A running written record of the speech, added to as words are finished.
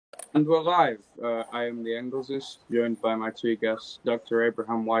And we're live. I am the Engelsist, joined by my two guests, Dr.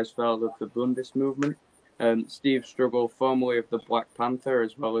 Abraham Weizfeld of the Bundist movement, and Steve Struggle, formerly of the Black Panther,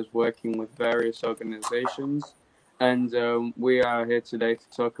 as well as working with various organizations. And we are here today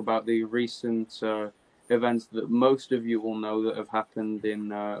to talk about the recent events that most of you will know that have happened in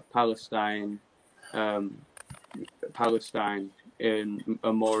Palestine, Palestine in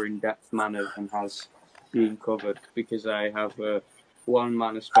a more in-depth manner than has been covered, because I have one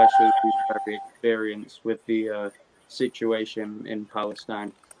man especially who's very experienced with the situation in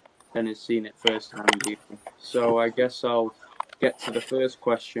Palestine and has seen it firsthand. So I guess I'll get to the first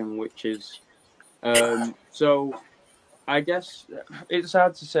question, which is, so I guess it's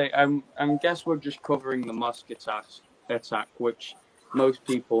hard to say. I guess we're just covering the mosque attack, which most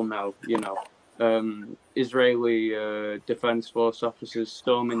people know. Israeli Defense Force officers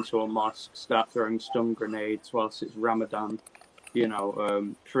storm into a mosque, start throwing stun grenades whilst it's Ramadan.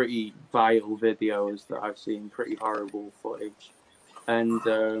 Pretty vile videos that I've seen, pretty horrible footage.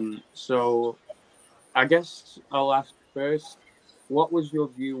 And so I guess I'll ask first, what was your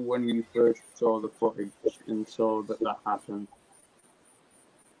view when you first saw the footage and saw that happened?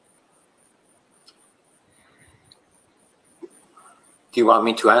 Do you want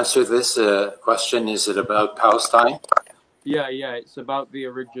me to answer this question? Is it about Palestine? Yeah, it's about the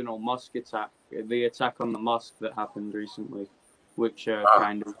original mosque attack, the attack on the mosque that happened recently, which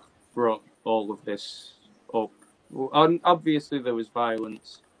kind of brought all of this up. Obviously, there was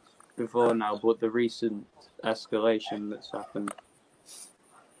violence before now, but the recent escalation that's happened.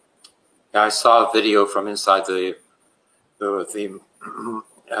 Yeah, I saw a video from inside the Dome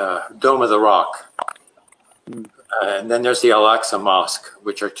of the Rock. And then there's the Al-Aqsa Mosque,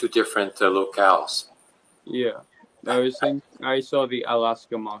 which are two different locales. Yeah, I saw the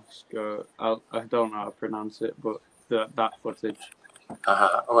Al-Aqsa Mosque. I don't know how to pronounce it, but that footage.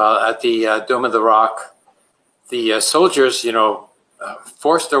 Well, at the Dome of the Rock, the soldiers,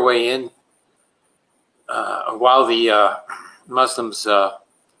 forced their way in while the Muslims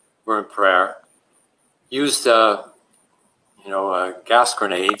were in prayer, used, gas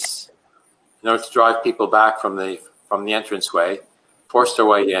grenades in order to drive people back from the entranceway, forced their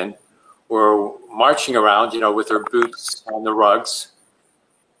way in, were marching around, with their boots on the rugs,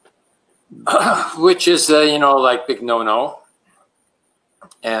 which is, like big no-no.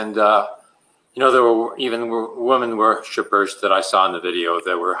 And, there were even women worshippers that I saw in the video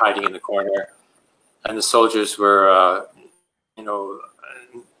that were hiding in the corner, and the soldiers were,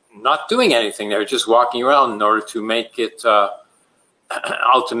 not doing anything. They were just walking around in order to make it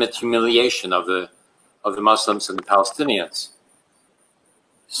ultimate humiliation of the Muslims and the Palestinians.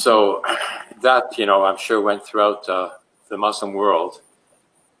 So that, I'm sure went throughout the Muslim world.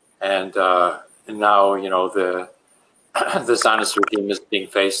 And now, the Zionist regime is being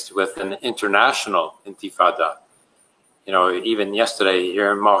faced with an international intifada. Even yesterday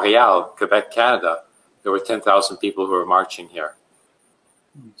here in Montreal, Quebec, Canada, there were 10,000 people who were marching here.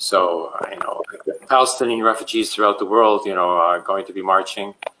 So, Palestinian refugees throughout the world, are going to be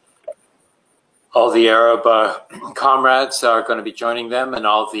marching. All the Arab comrades are going to be joining them, and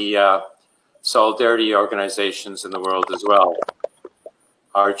all the solidarity organizations in the world as well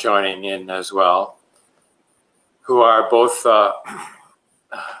are joining in as well, who are both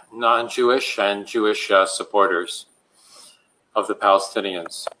non-Jewish and Jewish supporters of the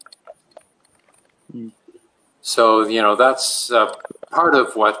Palestinians. So, that's part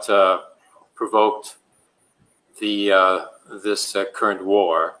of what provoked this current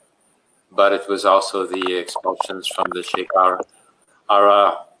war, but it was also the expulsions from the Sheikh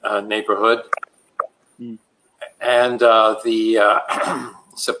Jarrah neighborhood, and the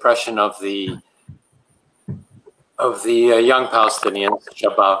suppression of the young Palestinians,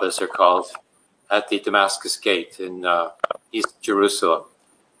 Shabab as they're called, at the Damascus Gate in East Jerusalem,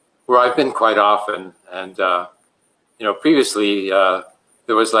 where I've been quite often. And previously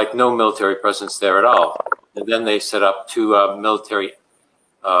there was like no military presence there at all, and then they set up two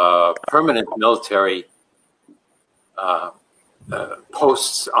permanent military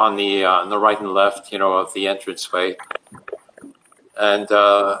posts on the right and left, of the entranceway. And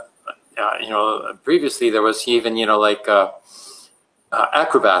previously there was even,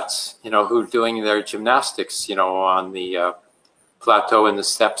 acrobats, who were doing their gymnastics, on the plateau and the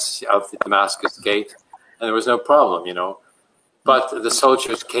steps of the Damascus Gate, and there was no problem, But the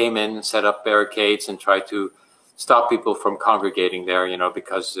soldiers came in and set up barricades and tried to stop people from congregating there,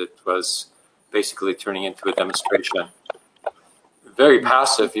 because it was basically turning into a demonstration. Very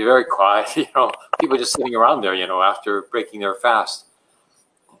passive, very quiet, people just sitting around there, after breaking their fast.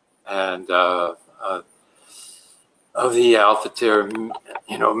 And Al-Fitr,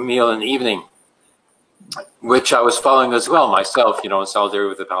 meal in the evening, which I was following as well myself, in solidarity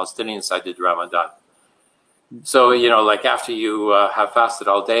with the Palestinians. I did Ramadan. So, like after you have fasted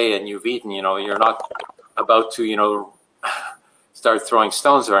all day and you've eaten, you're not about to, start throwing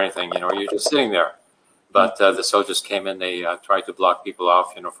stones or anything, you're just sitting there. But the soldiers came in, they tried to block people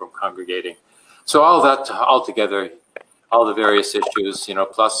off, from congregating. So all that all together, all the various issues,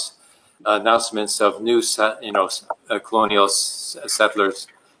 plus announcements of new, colonial settlers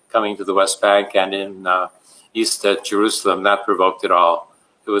coming to the West Bank and in East Jerusalem, that provoked it all.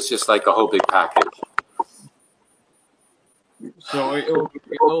 It was just like a whole big package. So it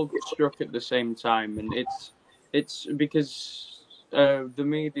all struck at the same time, and it's because the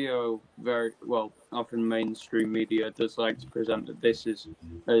media, very well, often mainstream media, does like to present that this is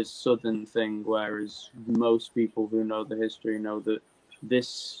a southern thing, whereas most people who know the history know that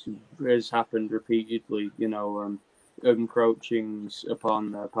this has happened repeatedly. Encroachings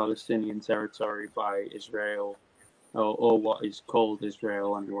upon Palestinian territory by Israel, or what is called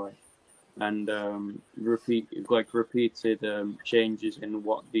Israel anyway. And repeated changes in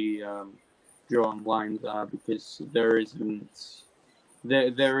what the drawn lines are, because there isn't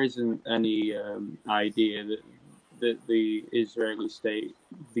any idea that the Israeli state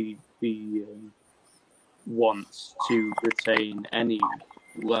wants to retain any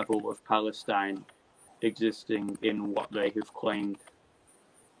level of Palestine existing in what they have claimed.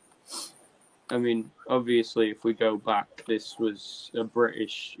 I mean, obviously, if we go back, this was a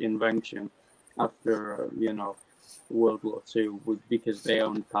British invention after, World War II, because they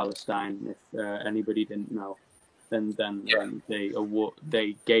owned Palestine. If anybody didn't know, and then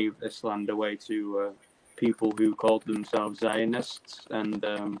they gave this land away to people who called themselves Zionists and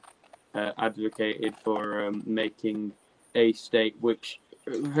advocated for making a state which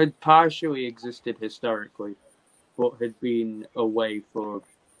had partially existed historically, but had been away for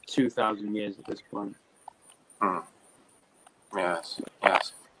 2,000 years at this point. Yes.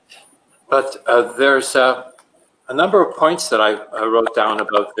 But there's a number of points that I wrote down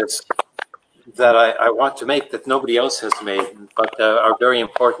about this that I want to make that nobody else has made, but are very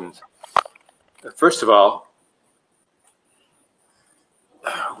important. First of all,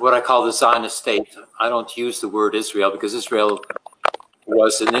 what I call the Zionist state. I don't use the word Israel because Israel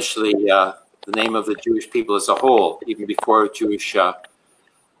was initially the name of the Jewish people as a whole, even before Jewish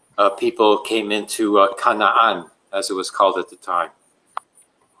people came into Canaan, as it was called at the time.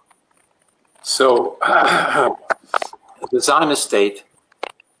 So the Zionist state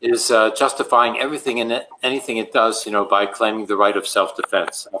is justifying everything and anything it does, by claiming the right of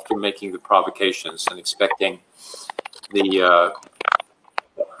self-defense after making the provocations and expecting the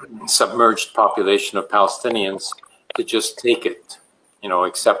submerged population of Palestinians to just take it,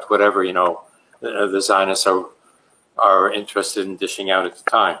 accept whatever, the Zionists are interested in dishing out at the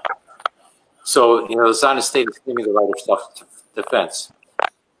time. So, the Zionist state is claiming the right of self-defense.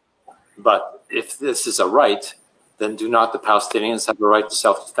 But if this is a right, then do not the Palestinians have a right to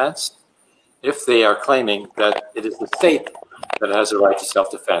self-defense? If they are claiming that it is the state that has a right to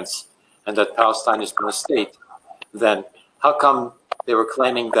self-defense and that Palestine is not a state, then how come they were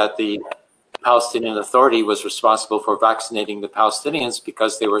claiming that the Palestinian Authority was responsible for vaccinating the Palestinians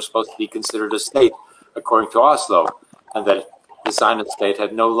because they were supposed to be considered a state according to Oslo, and that the Zionist state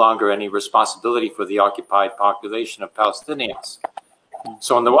had no longer any responsibility for the occupied population of Palestinians?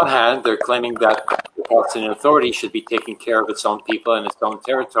 So on the one hand, they're claiming that the Palestinian Authority should be taking care of its own people and its own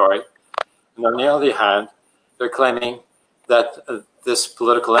territory. And on the other hand, they're claiming that this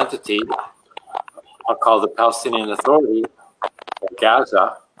political entity, I'll call the Palestinian Authority, or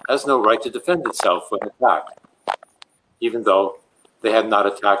Gaza, has no right to defend itself when attacked, even though they had not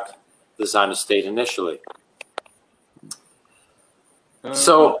attacked the Zionist state initially.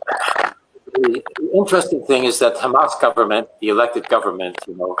 So the interesting thing is that Hamas government, the elected government,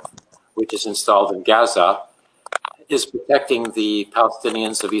 which is installed in Gaza, is protecting the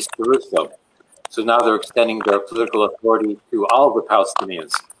Palestinians of East Jerusalem. So now they're extending their political authority to all the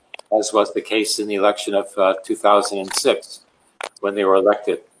Palestinians, as was the case in the election of 2006 when they were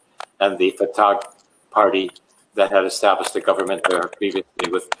elected, and the Fatah party that had established a government there previously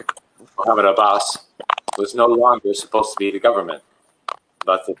with Mohammed Abbas was no longer supposed to be the government.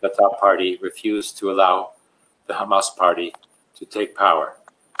 But the Fatah party refused to allow the Hamas party to take power.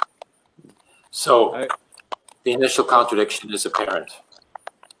 So the initial contradiction is apparent.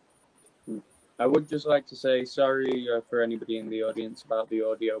 I would just like to say sorry for anybody in the audience about the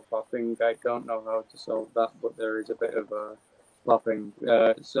audio popping. I don't know how to solve that, but there is a bit of a popping.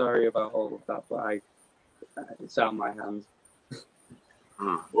 Sorry about all of that, but it's out of my hands.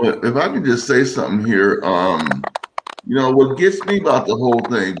 Well, if I could just say something here, You know, what gets me about the whole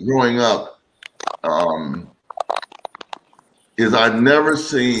thing growing up is I've never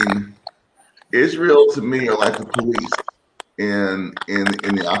seen Israel. To me, are like the police in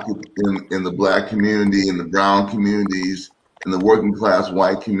the black community, in the brown communities, in the working class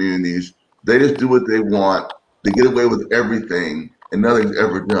white communities. They just do what they want. They get away with everything, and nothing's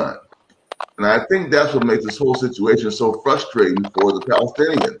ever done. And I think that's what makes this whole situation so frustrating for the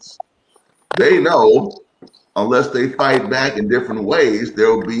Palestinians. They know unless they fight back in different ways,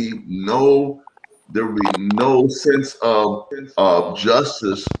 there will be no sense of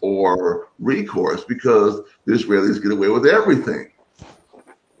justice or recourse because the Israelis get away with everything.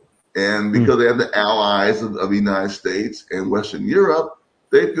 And because they have the allies of the United States and Western Europe,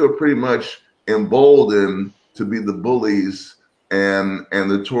 they feel pretty much emboldened to be the bullies and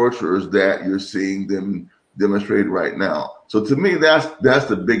the torturers that you're seeing them demonstrate right now. So to me, that's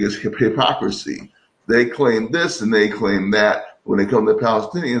the biggest hypocrisy. They claim this and they claim that. When they come to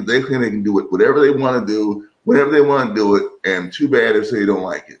Palestinians, they claim they can do it whatever they want to do, whenever they want to do it, and too bad if they don't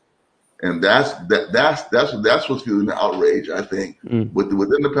like it. And that's what's fueling the outrage, I think,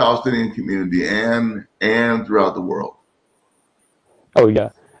 within the Palestinian community and throughout the world. Oh yeah,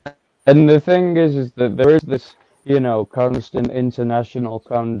 and the thing is that there is this, constant international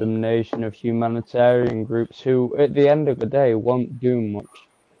condemnation of humanitarian groups who, at the end of the day, won't do much.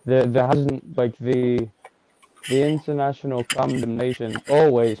 There hasn't, like, the international condemnation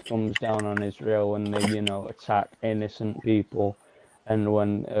always comes down on Israel when they, attack innocent people, and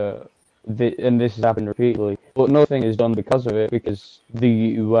when and this has happened repeatedly, but nothing is done because of it, because the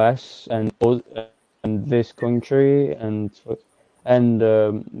US and this country and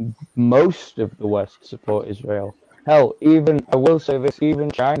most of the West support Israel. Hell, I will say this,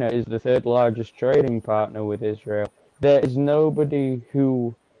 even China is the third largest trading partner with Israel. There is nobody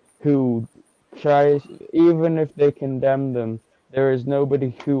who tries, even if they condemn them, there is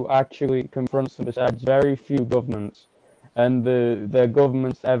nobody who actually confronts them besides very few governments. And the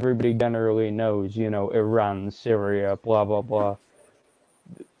governments everybody generally knows, Iran, Syria, blah, blah, blah.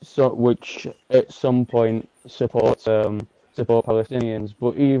 So, which at some point support Palestinians,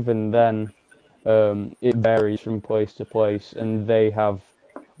 but even then, it varies from place to place, and they have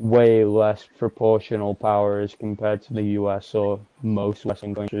way less proportional power as compared to the US or most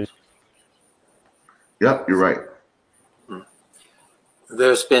Western countries. Yep, you're right.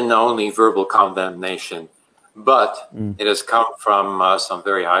 There's been only verbal condemnation, but it has come from some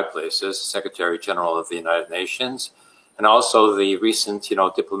very high places, Secretary General of the United Nations, and also the recent,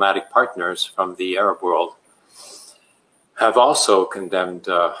 diplomatic partners from the Arab world have also condemned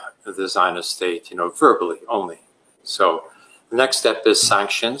the Zionist state, verbally only. So the next step is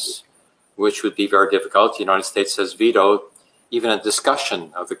sanctions, which would be very difficult. The United States has vetoed even a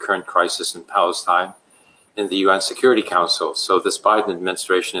discussion of the current crisis in Palestine in the UN Security Council. So this Biden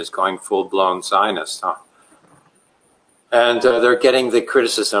administration is going full-blown Zionist, and they're getting the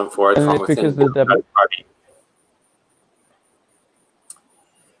criticism for it from within the Democratic Party.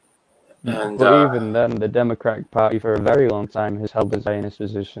 And even then, the Democratic Party for a very long time has held the Zionist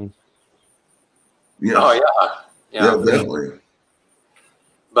position. Yes. Oh yeah, definitely.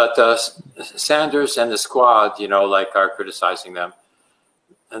 But Sanders and the squad, are criticizing them,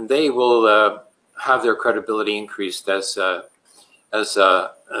 and they will have their credibility increased as the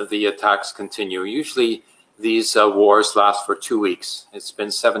attacks continue. Usually, these wars last for 2 weeks. It's been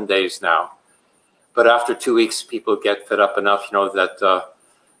 7 days now, but after 2 weeks, people get fed up enough,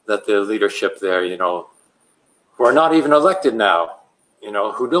 that the leadership there, who are not even elected now,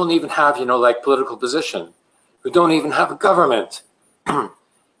 who don't even have, political position, who don't even have a government.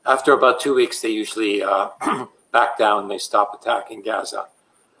 After about 2 weeks, they usually back down. They stop attacking Gaza.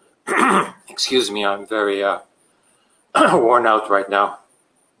 Excuse me, I'm very worn out right now.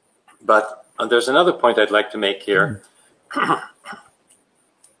 But there's another point I'd like to make here,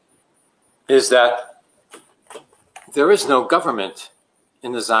 is that there is no government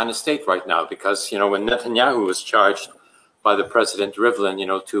in the Zionist state right now, because, when Netanyahu was charged by the President Rivlin,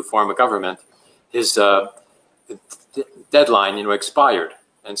 to form a government, his deadline, expired.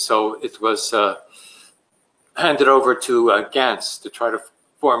 And so it was handed over to Gantz to try to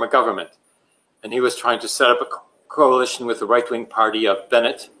form a government. And he was trying to set up a coalition with the right-wing party of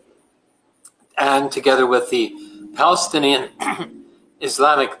Bennett, and together with the Palestinian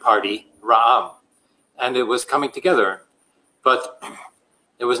Islamic Party, Ra'am. And it was coming together, but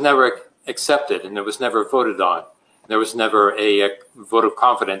it was never accepted, and it was never voted on. There was never a vote of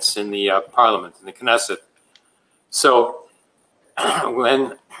confidence in the parliament, in the Knesset. So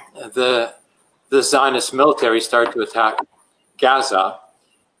when the Zionist military started to attack Gaza,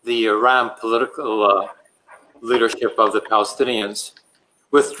 the Ra'am political leadership of the Palestinians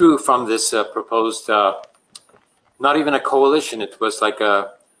withdrew from this proposed, not even a coalition, it was like an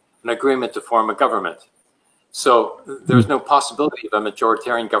agreement to form a government. So there's no possibility of a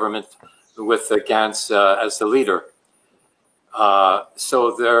majoritarian government with Gantz as the leader.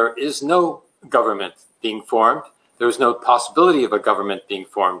 So there is no government being formed. There is no possibility of a government being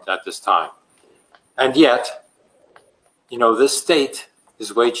formed at this time. And yet, you know, this state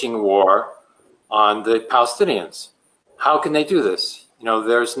is waging war on the Palestinians. How can they do this? You know,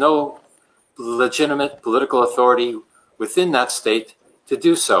 there's no legitimate political authority within that state to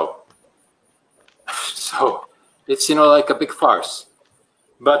do so. So it's, you know, like a big farce.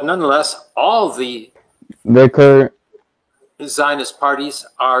 But nonetheless, all the Zionist parties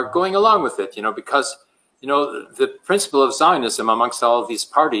are going along with it, you know, because, you know, the principle of Zionism amongst all of these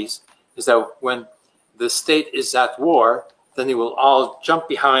parties is that when the state is at war, then they will all jump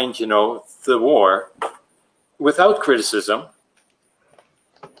behind, you know, the war without criticism,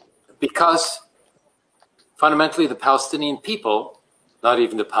 because fundamentally the Palestinian people, not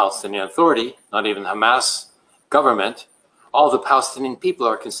even the Palestinian Authority, not even Hamas government, all the Palestinian people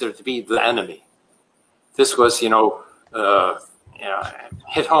are considered to be the enemy. This was, you know,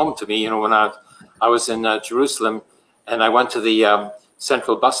 hit home to me, you know, when I was in Jerusalem and I went to the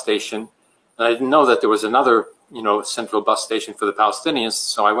central bus station, and I didn't know that there was another, you know, central bus station for the Palestinians.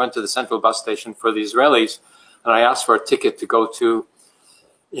 So I went to the central bus station for the Israelis, and I asked for a ticket to go to,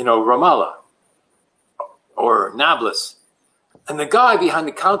 you know, Ramallah or Nablus. And the guy behind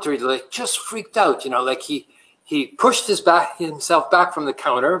the counter, he like just freaked out, you know, like he pushed himself back from the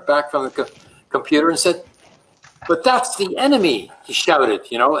counter, back from the computer, and said, "But that's the enemy," he shouted,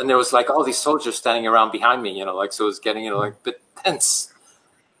 you know, and there was like all these soldiers standing around behind me, you know, like, so it was getting, you know, like a bit tense.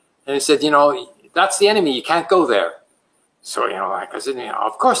 And he said, "You know, that's the enemy, you can't go there." So, you know, like I said, you know,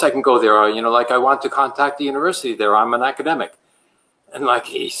 of course I can go there. You know, like I want to contact the university there. I'm an academic. And like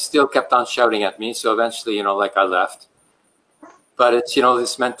he still kept on shouting at me. So eventually, you know, like I left. But it's, you know,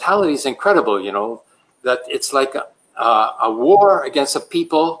 this mentality is incredible, you know, that it's like a war against a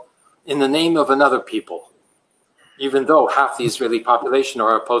people in the name of another people, even though half the Israeli population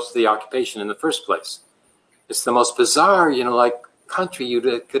are opposed to the occupation in the first place. It's the most bizarre, you know, like country you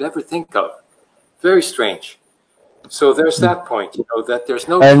could ever think of. Very strange. So there's that point, you know, that there's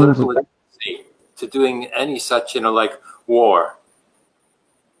no political legitimacy to doing any such, you know, like war.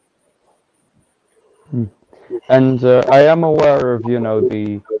 And I am aware of, you know,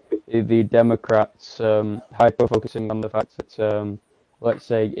 the Democrats hyper-focusing on the fact that, let's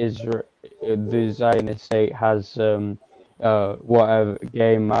say, Israel, the Zionist state has whatever,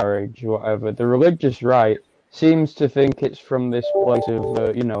 gay marriage, whatever. The religious right seems to think it's from this place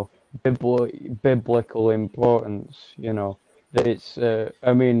of, you know, biblical importance, you know, that it's,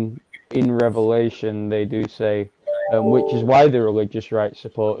 I mean, in Revelation they do say, which is why the religious right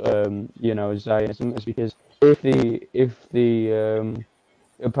support, you know, Zionism, is because apparently if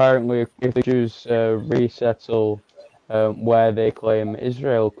the Jews resettle where they claim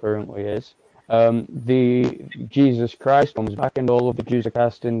Israel currently is, the Jesus Christ comes back and all of the Jews are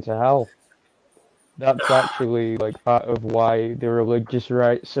cast into hell. That's actually like part of why the religious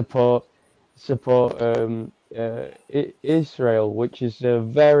right support Israel, which is a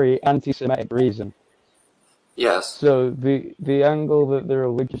very anti-Semitic reason. Yes. So the angle that the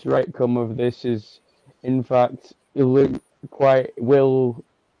religious right come of this is, in fact, I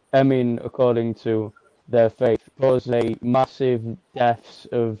mean, according to their faith, cause a massive deaths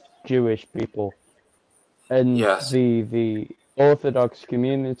of Jewish people, and Yes. the Orthodox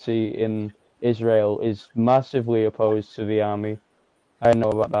community in Israel is massively opposed to the army. I know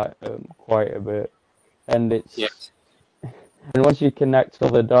about that quite a bit, and it's Yes. and once you connect all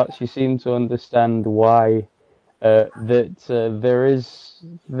the dots, you seem to understand why there is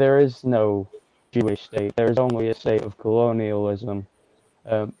no Jewish state. There is only a state of colonialism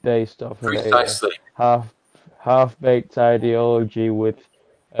based off of a half-baked ideology with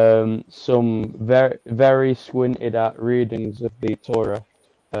some very squinted at readings of the Torah,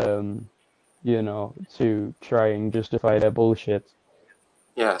 you know, to try and justify their bullshit.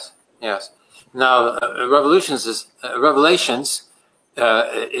 Yes. Yes. Now, Revelations is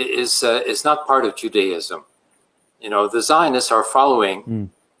not part of Judaism. You know, the Zionists are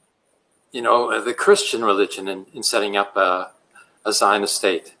following, you know, the Christian religion in setting up a Zionist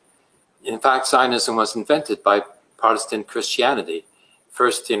state. In fact, Zionism was invented by Protestant Christianity,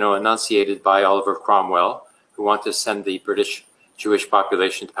 first, you know, enunciated by Oliver Cromwell, who wanted to send the British Jewish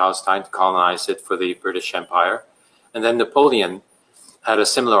population to Palestine to colonize it for the British Empire. And then Napoleon had a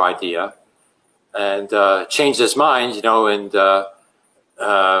similar idea and changed his mind, you know, and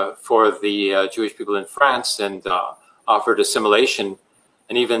for the Jewish people in France and offered assimilation,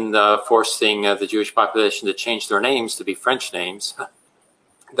 and even forcing the Jewish population to change their names to be French names,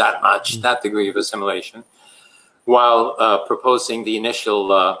 that degree of assimilation, while proposing the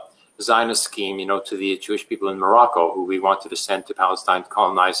initial Zionist scheme, to the Jewish people in Morocco, who we wanted to send to Palestine to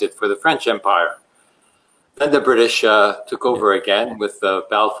colonize it for the French Empire. Then the British took over again with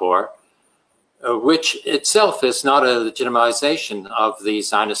Balfour, which itself is not a legitimization of the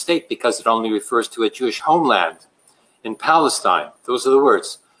Zionist state because it only refers to a Jewish homeland in Palestine. Those are the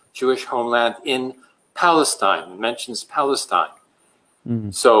words, Jewish homeland in Palestine. It mentions Palestine.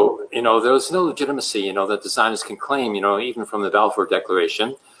 So, there's no legitimacy, that the Zionists can claim, even from the Balfour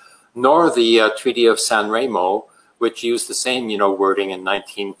Declaration, nor the Treaty of San Remo, which used the same, wording in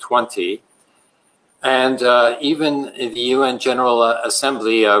 1920. And even the UN General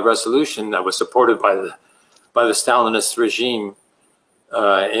Assembly resolution that was supported by the Stalinist regime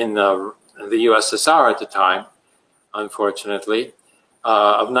in the USSR at the time, unfortunately,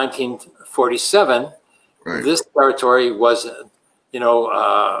 of 1947, Right. this territory was,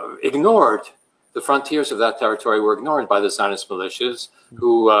 ignored. The frontiers of that territory were ignored by the Zionist militias,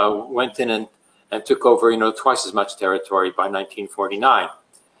 who went in and took over, twice as much territory by 1949.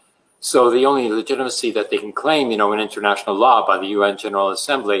 So the only legitimacy that they can claim, in international law by the UN General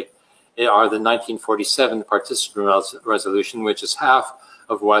Assembly are the 1947 Partition Resolution, which is half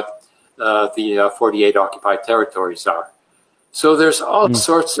of what the 48 occupied territories are. So there's all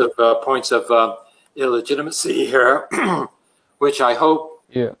sorts of points of illegitimacy here, which I hope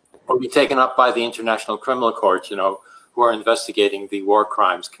will be taken up by the International Criminal Court, who are investigating the war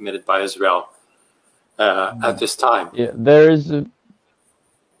crimes committed by Israel at this time. Yeah, there is a...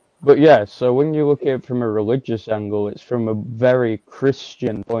 But yeah, so when you look at it from a religious angle, it's from a very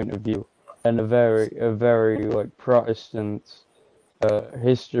Christian point of view and a very like Protestant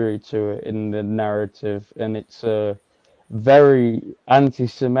history to it in the narrative, and it's a very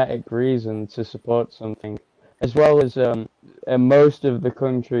anti-Semitic reason to support something, as well as most of the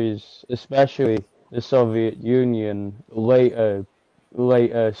countries, especially the Soviet Union, later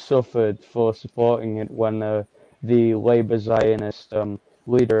suffered for supporting it when the Labour Zionist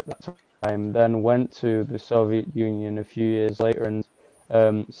leader at that time then went to the Soviet Union a few years later and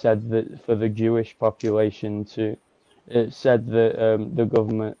said that for the Jewish population to, it said that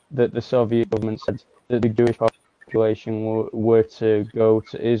the Soviet government said that the Jewish population were to go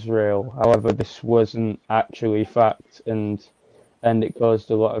to Israel. However, this wasn't actually fact, and it caused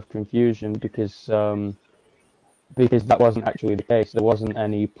a lot of confusion because that wasn't actually the case. There wasn't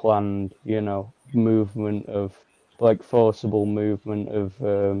any planned, movement of forcible movement of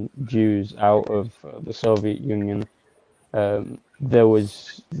Jews out of the Soviet Union. There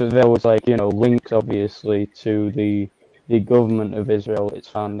was links obviously to the government of Israel, its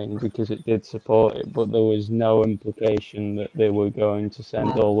founding, because it did support it, but there was no implication that they were going to send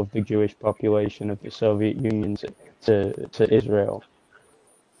all of the Jewish population of the Soviet Union to Israel.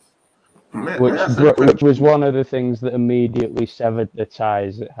 Which was one of the things that immediately severed the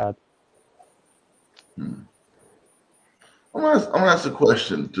ties it had. I'm gonna ask a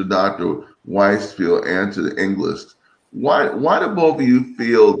question to Dr. Weizfeld and to the Engelsist. Why do both of you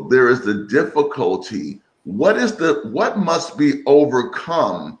feel there is the difficulty? What must be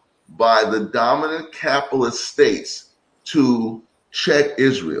overcome by the dominant capitalist states to check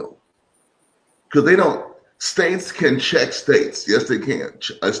Israel? Because states can check states. Yes, they can.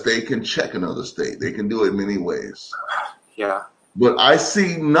 A state can check another state. They can do it many ways. Yeah. But I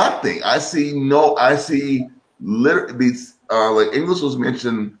see nothing. I see literally, like English was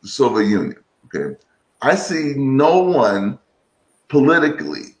mentioned, the Soviet Union. Okay, I see no one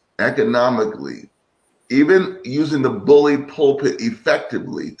politically, economically, even using the bully pulpit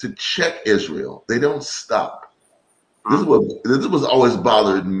effectively to check Israel. They don't stop. This is what always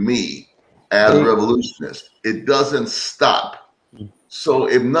bothered me as a revolutionist. It doesn't stop. So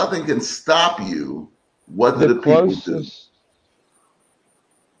if nothing can stop you, what do the people do?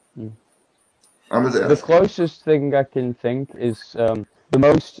 The closest thing I can think is the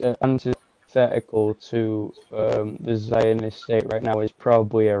most antithetical to the Zionist state right now is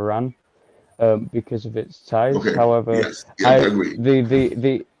probably Iran, because of its ties. Okay. However, yes, I agree.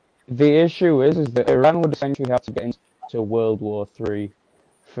 The issue is that Iran would essentially have to get into World War III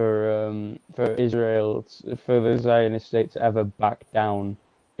for Israel, for the Zionist state to ever back down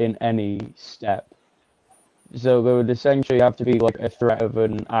in any step. So there would essentially have to be like a threat of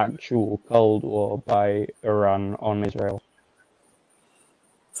an actual Cold War by Iran on Israel.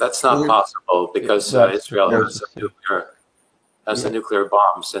 That's not possible because Israel has the nuclear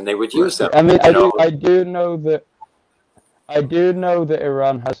bombs, and they would use them. I mean, I do know I do know that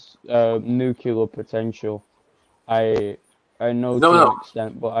Iran has nuclear potential. I know to an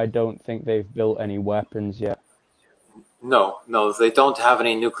extent, but I don't think they've built any weapons yet. No, they don't have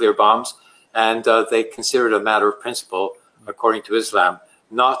any nuclear bombs, and they consider it a matter of principle, according to Islam,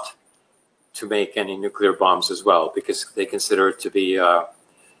 not to make any nuclear bombs as well, because they consider it to be an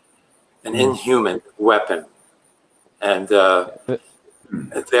inhuman weapon, and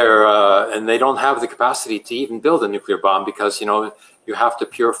and they don't have the capacity to even build a nuclear bomb, because you have to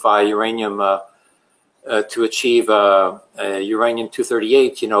purify uranium to achieve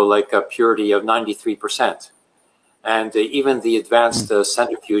uranium-238, like a purity of 93%. And even the advanced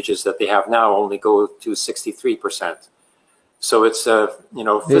centrifuges that they have now only go to 63%. So it's,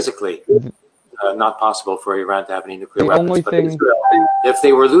 physically not possible for Iran to have any nuclear weapons. But if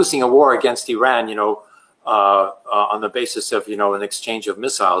they were losing a war against Iran, on the basis of, an exchange of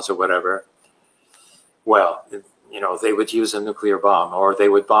missiles or whatever, well, they would use a nuclear bomb, or they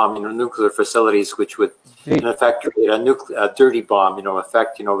would bomb, nuclear facilities, which would, in effect, create a dirty bomb,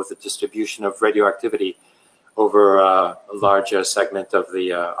 effect, with the distribution of radioactivity over a large segment of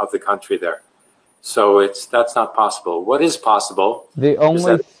the country there. So that's not possible. What is possible? The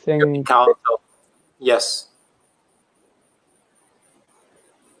only thing. Yes.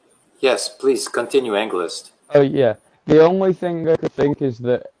 Yes, please continue, Engelsist. Oh yeah. The only thing I could think is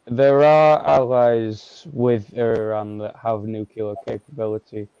that there are allies with Iran that have nuclear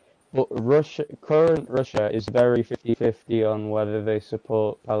capability, but current Russia is very 50-50 on whether they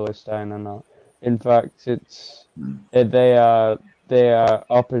support Palestine or not. In fact, they are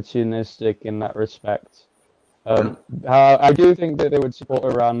opportunistic in that respect. I do think that they would support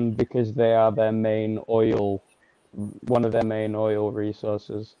Iran because they are one of their main oil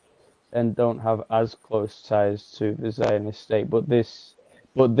resources, and don't have as close ties to the Zionist state. But this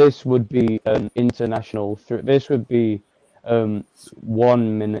would be an international. This would be 1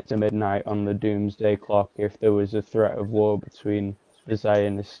 minute to midnight on the doomsday clock if there was a threat of war between the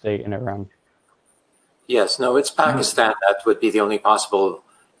Zionist state and Iran. Yes, no, it's Pakistan that would be the only possible,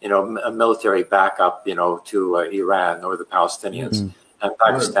 military backup, to Iran or the Palestinians. And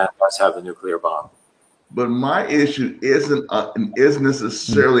Pakistan does have a nuclear bomb. But my issue isn't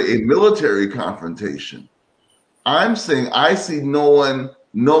necessarily a military confrontation. I'm saying I see no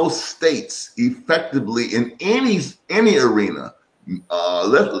states effectively in any arena.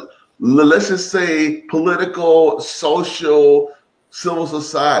 Let's just say political, social, civil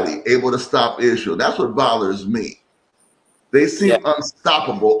society able to stop Israel. That's what bothers me. They seem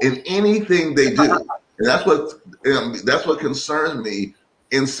unstoppable in anything they do, and that's what concerns me.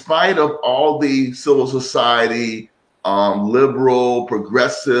 In spite of all the civil society, liberal,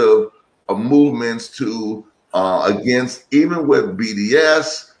 progressive movements to against, even with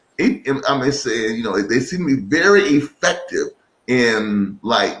BDS, they seem to be very effective in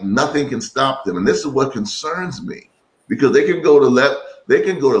nothing can stop them, and this is what concerns me. Because they can go to Lebanon, they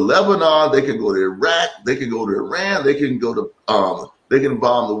can go to Iraq, they can go to Iran, they can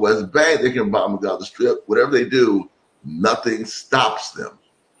bomb the West Bank, they can bomb the Gaza Strip. Whatever they do, nothing stops them.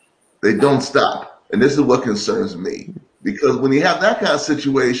 They don't stop, and this is what concerns me. Because when you have that kind of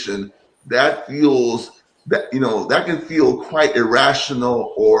situation, that can feel quite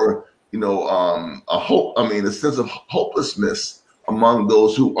irrational, or a sense of hopelessness among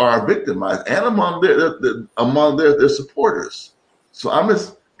those who are victimized, and among their supporters. So I'm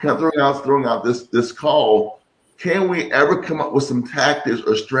just kind of throwing out this call. Can we ever come up with some tactics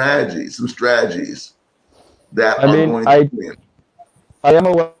or strategies that are going to win? I am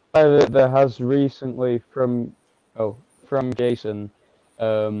aware that there has recently from Jason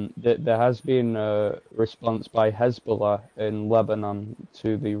that there has been a response by Hezbollah in Lebanon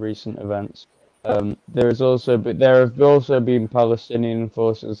to the recent events. There have also been Palestinian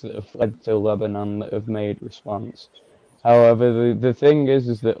forces that have fled to Lebanon that have made response. However, the thing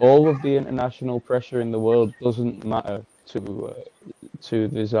is that all of the international pressure in the world doesn't matter to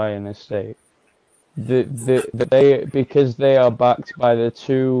the Zionist state. Because they are backed by more than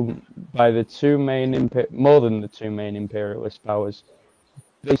the two main imperialist powers.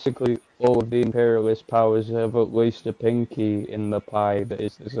 Basically, all of the imperialist powers have at least a pinky in the pie that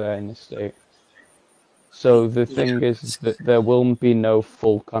is the Zionist state. So the thing is that there will be no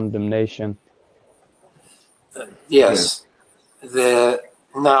full condemnation. Yes.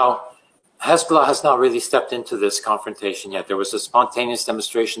 Now, Hezbollah has not really stepped into this confrontation yet. There was a spontaneous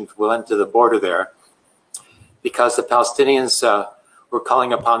demonstration that went to the border there because the Palestinians were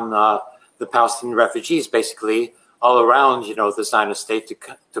calling upon the Palestinian refugees, basically, all around, the Zionist state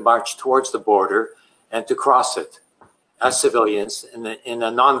to march towards the border and to cross it as civilians in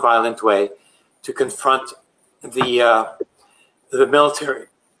a non-violent way, to confront the the military.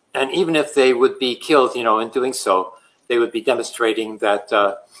 And even if they would be killed, in doing so, they would be demonstrating that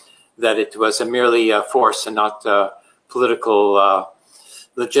that it was merely a force and not political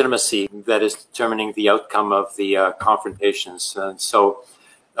legitimacy that is determining the outcome of the confrontations. And so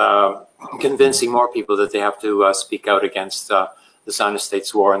convincing more people that they have to speak out against the Zionist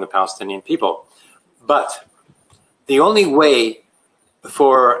state's war on the Palestinian people. But the only way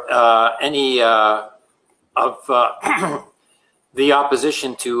for any of the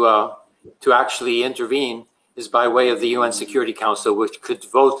opposition to actually intervene is by way of the UN Security Council, which could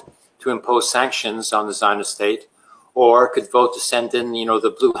vote to impose sanctions on the Zionist state, or could vote to send in,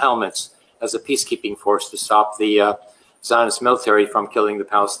 the blue helmets as a peacekeeping force to stop the Zionist military from killing the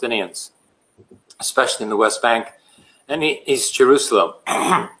Palestinians, especially in the West Bank and East Jerusalem.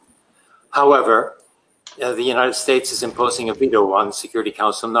 However, the United States is imposing a veto on the Security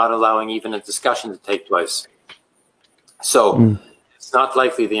Council, not allowing even a discussion to take place. So it's not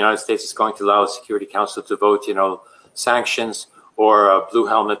likely the United States is going to allow the Security Council to vote, sanctions or a blue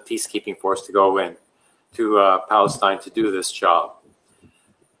helmet peacekeeping force to go in to Palestine to do this job.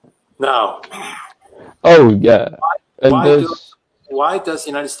 Now, why does the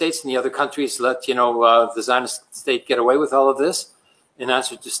United States and the other countries let the Zionist state get away with all of this? In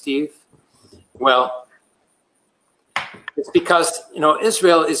answer to Steve, well, it's because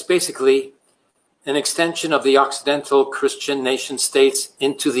Israel is basically an extension of the Occidental Christian nation states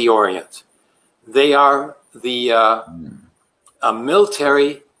into the Orient. They are the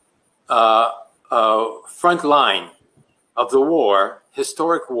military front line of the war,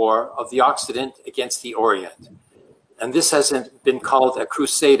 historic war of the Occident against the Orient. And this hasn't been called a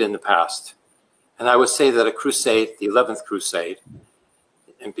crusade in the past. And I would say that a crusade, the 11th crusade,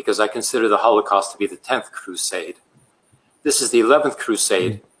 and because I consider the Holocaust to be the 10th crusade, this is the 11th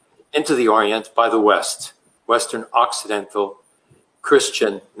crusade into the Orient by the West, Western Occidental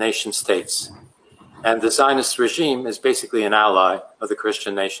Christian nation states. And the Zionist regime is basically an ally of the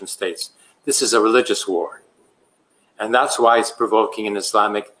Christian nation states. This is a religious war. And that's why it's provoking an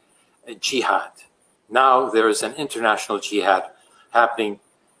Islamic jihad. Now there is an international jihad happening,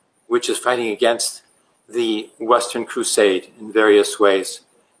 which is fighting against the Western crusade in various ways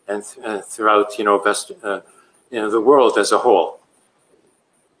and throughout, the world as a whole.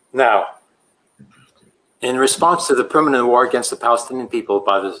 Now, in response to the permanent war against the Palestinian people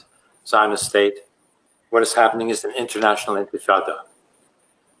by the Zionist state, what is happening is an international intifada.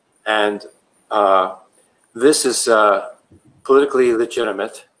 And this is politically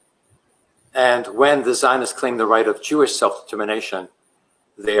legitimate. And when the Zionists claim the right of Jewish self-determination,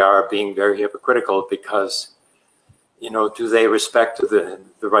 they are being very hypocritical because, do they respect the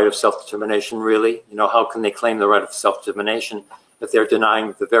right of self-determination really? How can they claim the right of self-determination if they're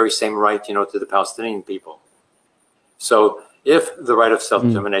denying the very same right, to the Palestinian people? So if the right of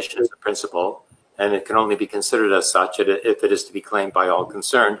self-determination is a principle, and it can only be considered as such if it is to be claimed by all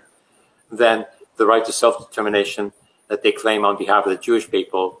concerned, then the right to self-determination that they claim on behalf of the Jewish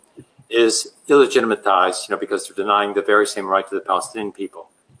people is illegitimatized, because they're denying the very same right to the Palestinian people.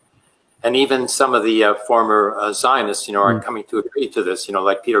 And even some of the former Zionists, are coming to agree to this,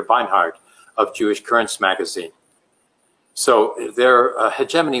 like Peter Beinhard of Jewish Currents magazine. So their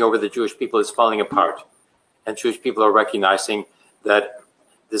hegemony over the Jewish people is falling apart. And Jewish people are recognizing that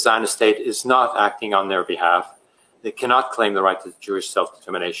the Zionist state is not acting on their behalf. They cannot claim the right to Jewish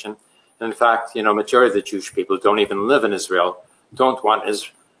self-determination. And in fact, majority of the Jewish people don't even live in Israel, don't want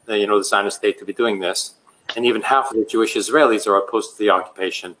the Zionist state to be doing this. And even half of the Jewish Israelis are opposed to the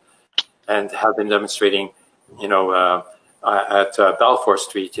occupation and have been demonstrating, at Balfour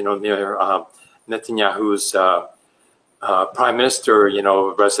Street, near Netanyahu's prime minister,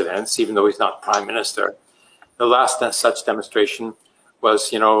 residence, even though he's not prime minister. The last such demonstration was,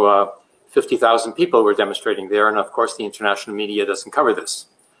 50,000 people were demonstrating there. And of course, the international media doesn't cover this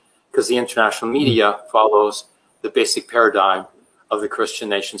because the international media follows the basic paradigm of the Christian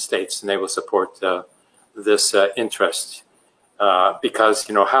nation states, and they will support this interest because,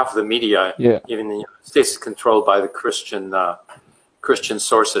 half of the media, even in the United States, is controlled by the Christian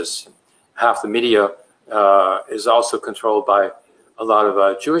sources. Half the media is also controlled by a lot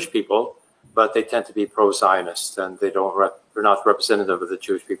of Jewish people, but they tend to be pro-Zionist, and they're not representative of the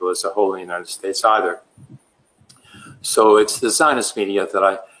Jewish people as a whole in the United States either. So it's the Zionist media that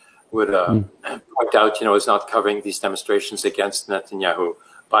I would point out, is not covering these demonstrations against Netanyahu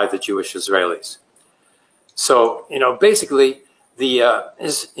by the Jewish Israelis. So, basically,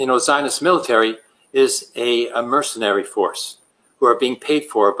 the Zionist military is a mercenary force who are being paid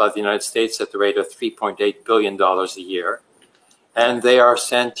for by the United States at the rate of $3.8 billion a year. And they are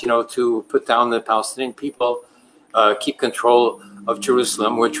sent, to put down the Palestinian people keep control of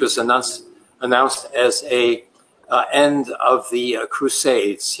Jerusalem, which was announced as a end of the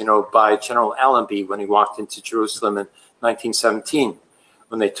Crusades, by General Allenby when he walked into Jerusalem in 1917,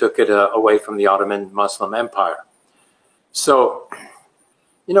 when they took it away from the Ottoman Muslim Empire. So,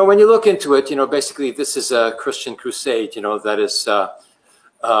 when you look into it, basically this is a Christian crusade, that is,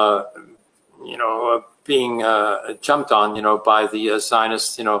 being jumped on, by the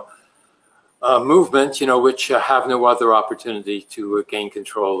Zionist, movement, which have no other opportunity to gain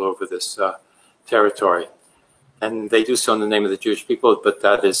control over this territory. And they do so in the name of the Jewish people, but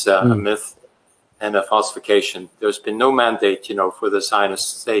that is a myth and a falsification. There's been no mandate, for the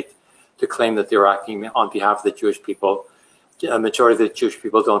Zionist state to claim that they're acting on behalf of the Jewish people. A majority of the Jewish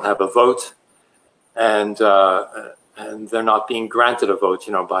people don't have a vote, and they're not being granted a vote,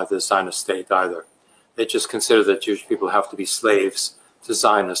 by the Zionist state either. They just consider that Jewish people have to be slaves to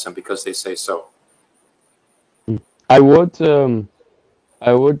Zionism because they say so. I would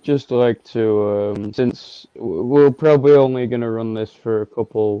just like to, since we're probably only going to run this for a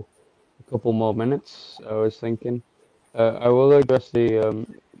couple more minutes, I was thinking, I will address the.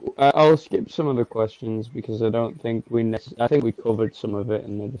 I'll skip some of the questions because I don't think I think we covered some of it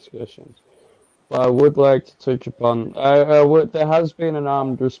in the discussions. But I would like to touch upon. There has been an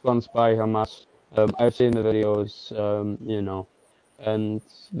armed response by Hamas. I've seen the videos, and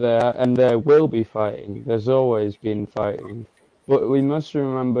there will be fighting. There's always been fighting, but we must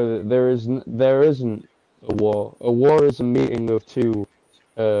remember that there isn't a war. A war is a meeting of two.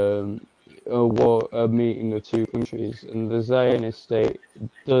 A meeting of two countries, and the Zionist state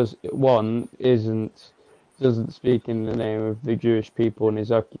doesn't speak in the name of the Jewish people and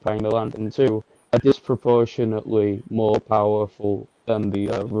is occupying the land, and two, are disproportionately more powerful than the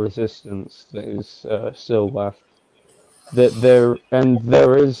resistance that is still left. There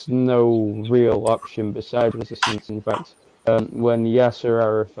is no real option besides resistance. In fact, when Yasser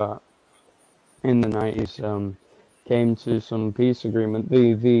Arafat in the 90s came to some peace agreement,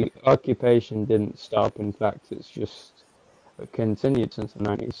 the occupation didn't stop. In fact, it's just continued since the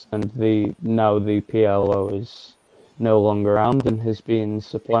 90s, and now the PLO is no longer armed and has been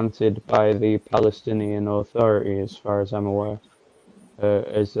supplanted by the Palestinian Authority, as far as I'm aware,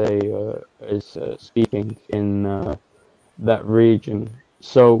 as speaking in that region.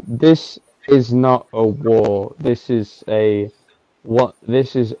 So this is not a war. This is a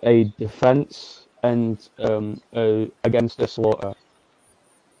defense and against the slaughter.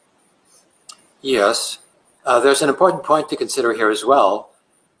 Yes, there's an important point to consider here as well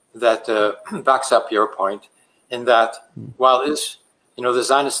that backs up your point, in that while the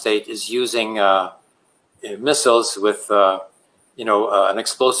Zionist state is using missiles with an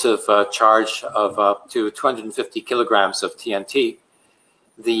explosive charge of up to 250 kilograms of TNT,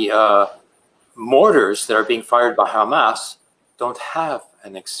 the mortars that are being fired by Hamas don't have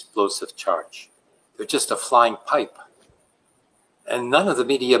an explosive charge. They're just a flying pipe. And none of the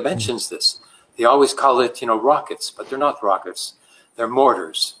media mentions this. They always call it, rockets, but they're not rockets. They're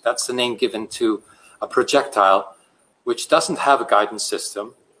mortars. That's the name given to a projectile which doesn't have a guidance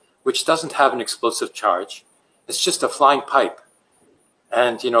system, which doesn't have an explosive charge. It's just a flying pipe.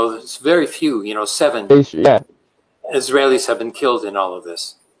 And, there's very few, 7 Israelis have been killed in all of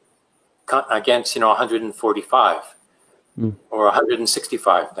this against, 145 or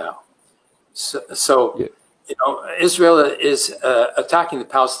 165 now. So Israel is attacking the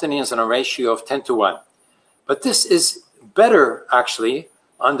Palestinians on a ratio of 10 to 1. But this is better, actually,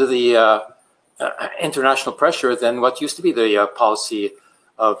 under the international pressure than what used to be the policy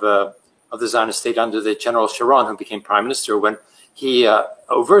of the Zionist state under the General Sharon, who became prime minister, when he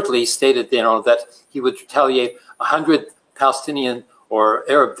overtly stated, that he would retaliate 100 Palestinian or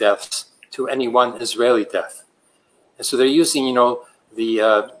Arab deaths to any one Israeli death. And so they're using,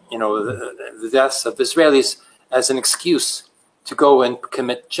 the deaths of Israelis as an excuse to go and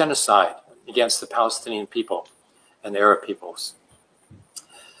commit genocide against the Palestinian people and Arab peoples.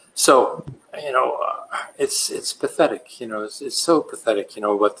 So, it's pathetic. It's so pathetic.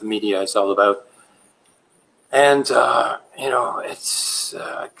 What the media is all about, and it's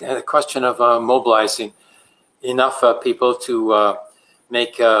a question of mobilizing enough people to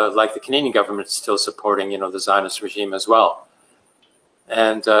make, like the Canadian government is still supporting, the Zionist regime as well.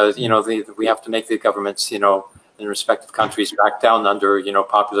 And, we have to make the governments, in respective countries back down under,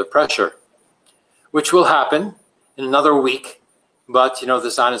 popular pressure, which will happen in another week. But, the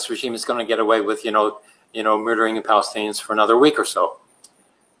Zionist regime is going to get away with, murdering the Palestinians for another week or so.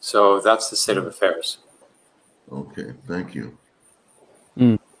 So that's the state of affairs. Okay, thank you.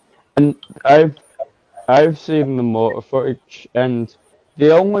 And I've seen the mortar footage, and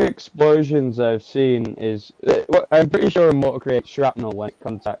the only explosions I've seen is I'm pretty sure a mortar creates shrapnel when it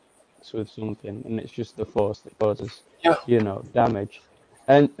contacts with something, and it's just the force that causes, Yeah. damage.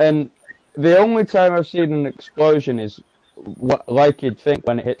 And the only time I've seen an explosion is like you'd think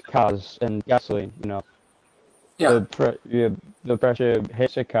when it hits cars and gasoline. Yeah. The pressure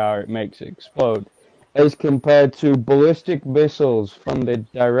hits a car, it makes it explode, as compared to ballistic missiles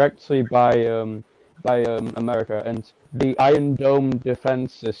funded directly by America and the Iron Dome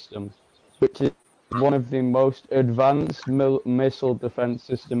defense system, which is one of the most advanced missile defense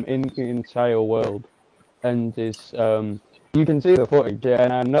system in the entire world, and is you can see the footage,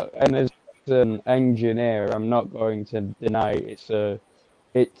 and I'm not, and as an engineer, I'm not going to deny it's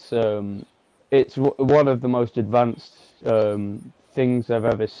one of the most advanced things I've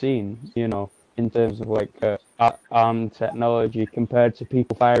ever seen, in terms of like arm technology compared to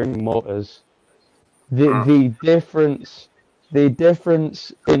people firing mortars. The difference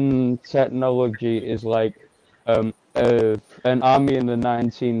in technology is like an army in the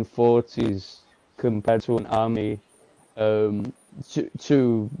 1940s compared to an army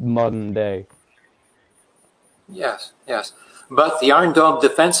to modern day. Yes, yes. But the Iron Dome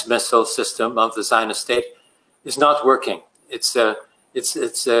defense missile system of the Zionist state is not working. It's now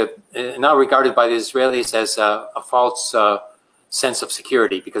regarded by the Israelis as a false sense of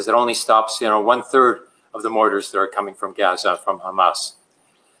security, because it only stops 1/3 of the mortars that are coming from Gaza from Hamas.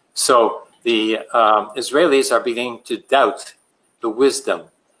 So the Israelis are beginning to doubt the wisdom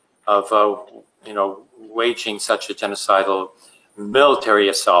of waging such a genocidal military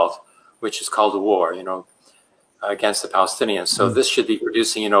assault, which is called a war, against the Palestinians. So this should be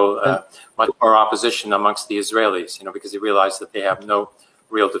producing, much more opposition amongst the Israelis, because they realize that they have no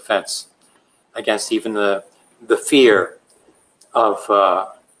real defense against even the fear of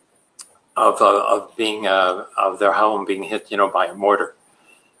being of their home being hit, by a mortar.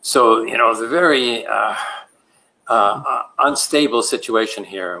 So the very unstable situation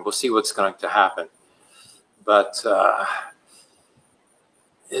here, and we'll see what's going to happen. But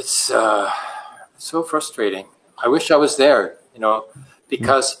it's so frustrating. I wish I was there,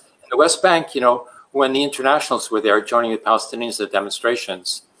 because in the West Bank, when the internationals were there joining the Palestinians at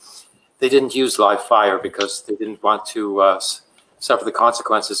demonstrations, they didn't use live fire because they didn't want to suffer the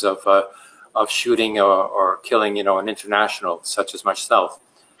consequences of shooting or killing, an international such as myself,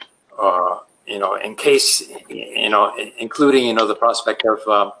 in case, including, the prospect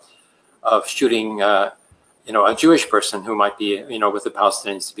of shooting, a Jewish person who might be, with the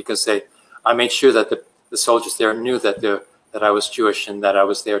Palestinians, because I made sure that the soldiers there knew that I was Jewish and that I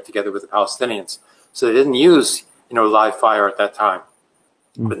was there together with the Palestinians. So they didn't use, live fire at that time.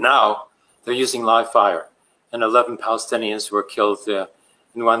 But now they're using live fire. And 11 Palestinians were killed in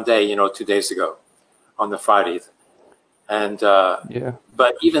one day, 2 days ago on the Friday. And,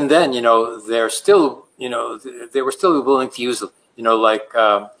 but even then, they're still, they were still willing to use,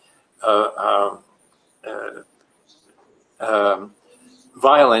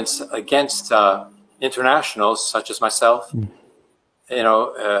 violence against internationals such as myself, at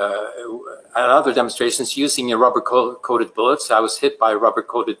other demonstrations using rubber-coated bullets. I was hit by a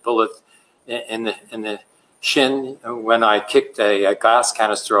rubber-coated bullet in the shin when I kicked a gas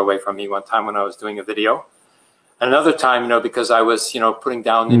canister away from me one time when I was doing a video. Another time, because I was, putting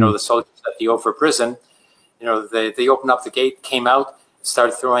down, the soldiers at the Ofer prison, they opened up the gate, came out,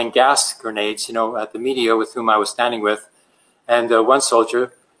 started throwing gas grenades, at the media with whom I was standing with. And one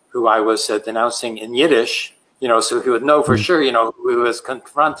soldier who I was denouncing in Yiddish, so he would know for sure, who he was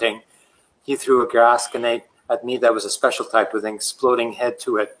confronting, he threw a gas grenade at me that was a special type with an exploding head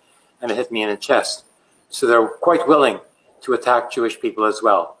to it, and it hit me in the chest. So they're quite willing to attack Jewish people as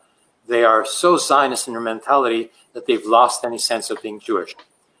well. They are so Zionist in their mentality that they've lost any sense of being Jewish.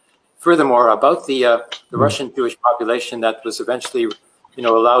 Furthermore, about the Russian Jewish population that was eventually,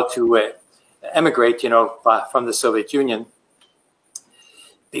 allowed to emigrate, from the Soviet Union.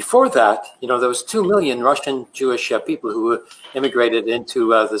 Before that, there was 2 million Russian Jewish people who immigrated into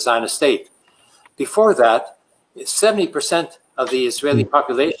the Zionist state. Before that, 70% of the Israeli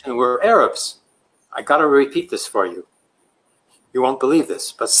population were Arabs. I got to repeat this for you. You won't believe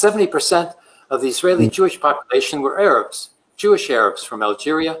this, but 70% of the Israeli Jewish population were Arabs, Jewish Arabs from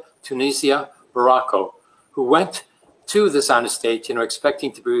Algeria, Tunisia, Morocco, who went to the Zionist state,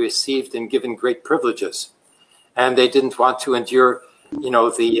 expecting to be received and given great privileges. And they didn't want to endure,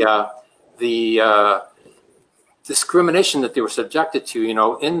 the discrimination that they were subjected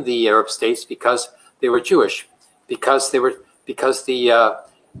to, in the Arab states because they were Jewish, because the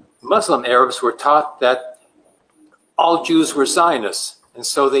Muslim Arabs were taught that all Jews were Zionists. And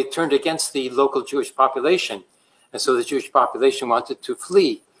so they turned against the local Jewish population. And so the Jewish population wanted to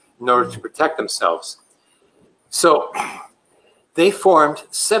flee in order to protect themselves. So they formed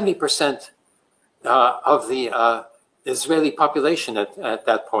 70% of the Israeli population at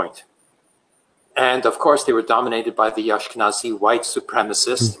that point. And of course, they were dominated by the Ashkenazi white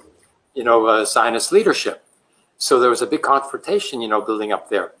supremacist, Zionist leadership. So there was a big confrontation, building up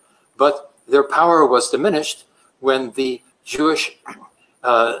there. But their power was diminished when the Jewish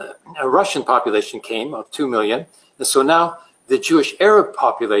Russian population came of 2 million. And so now the Jewish Arab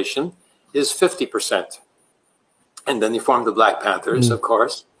population is 50%. And then they formed the Black Panthers, of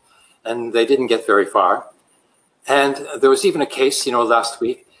course, and they didn't get very far. And there was even a case, last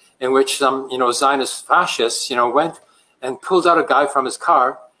week in which some, Zionist fascists, went and pulled out a guy from his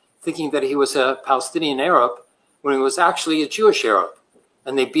car thinking that he was a Palestinian Arab when he was actually a Jewish Arab.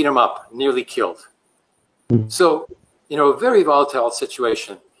 And they beat him up, nearly killed. So, a very volatile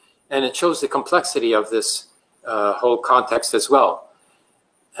situation. And it shows the complexity of this whole context as well.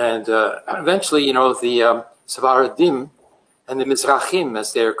 And eventually, the Sephardim and the Mizrahim,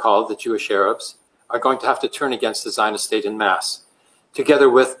 as they are called, the Jewish Arabs, are going to have to turn against the Zionist state en masse, together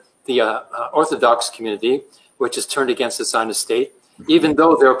with the Orthodox community, which has turned against the Zionist state, even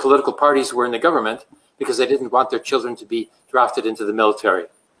though their political parties were in the government, because they didn't want their children to be drafted into the military,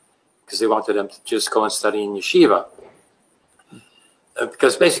 because they wanted them to just go and study in yeshiva.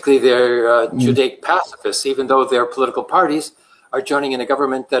 Because basically they're Judaic pacifists, even though their political parties are joining in a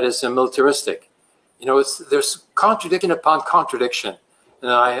government that is militaristic. There's contradiction upon contradiction,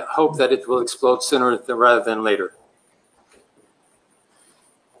 and I hope that it will explode sooner rather than later.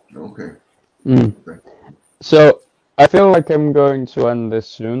 Okay. So I feel like I'm going to end this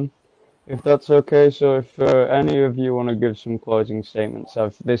soon, if that's okay. So if any of you want to give some closing statements,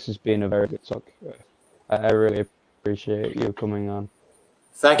 this has been a very good talk. I really appreciate you coming on.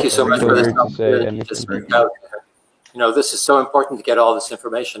 Thank you so much for this opportunity to speak out. This is so important to get all this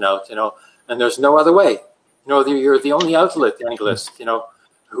information out, and there's no other way. You're the only outlet, Engelsist,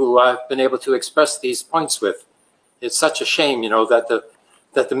 who I've been able to express these points with. It's such a shame,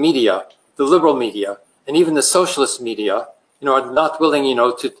 that the media, the liberal media, and even the socialist media, are not willing,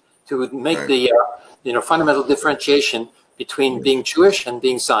 to make the, fundamental differentiation between being Jewish and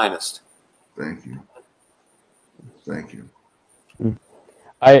being Zionist. Thank you. Thank you.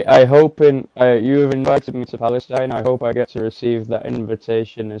 I hope you've invited me to Palestine. I hope I get to receive that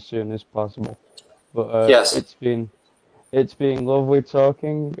invitation as soon as possible. But yes, it's been lovely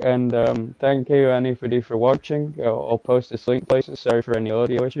talking, and thank you anybody for watching. I'll post this link places. Sorry for any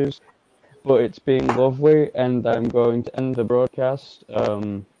audio issues, but it's been lovely, and I'm going to end the broadcast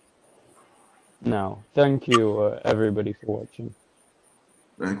now. Thank you everybody for watching.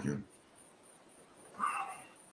 Thank you.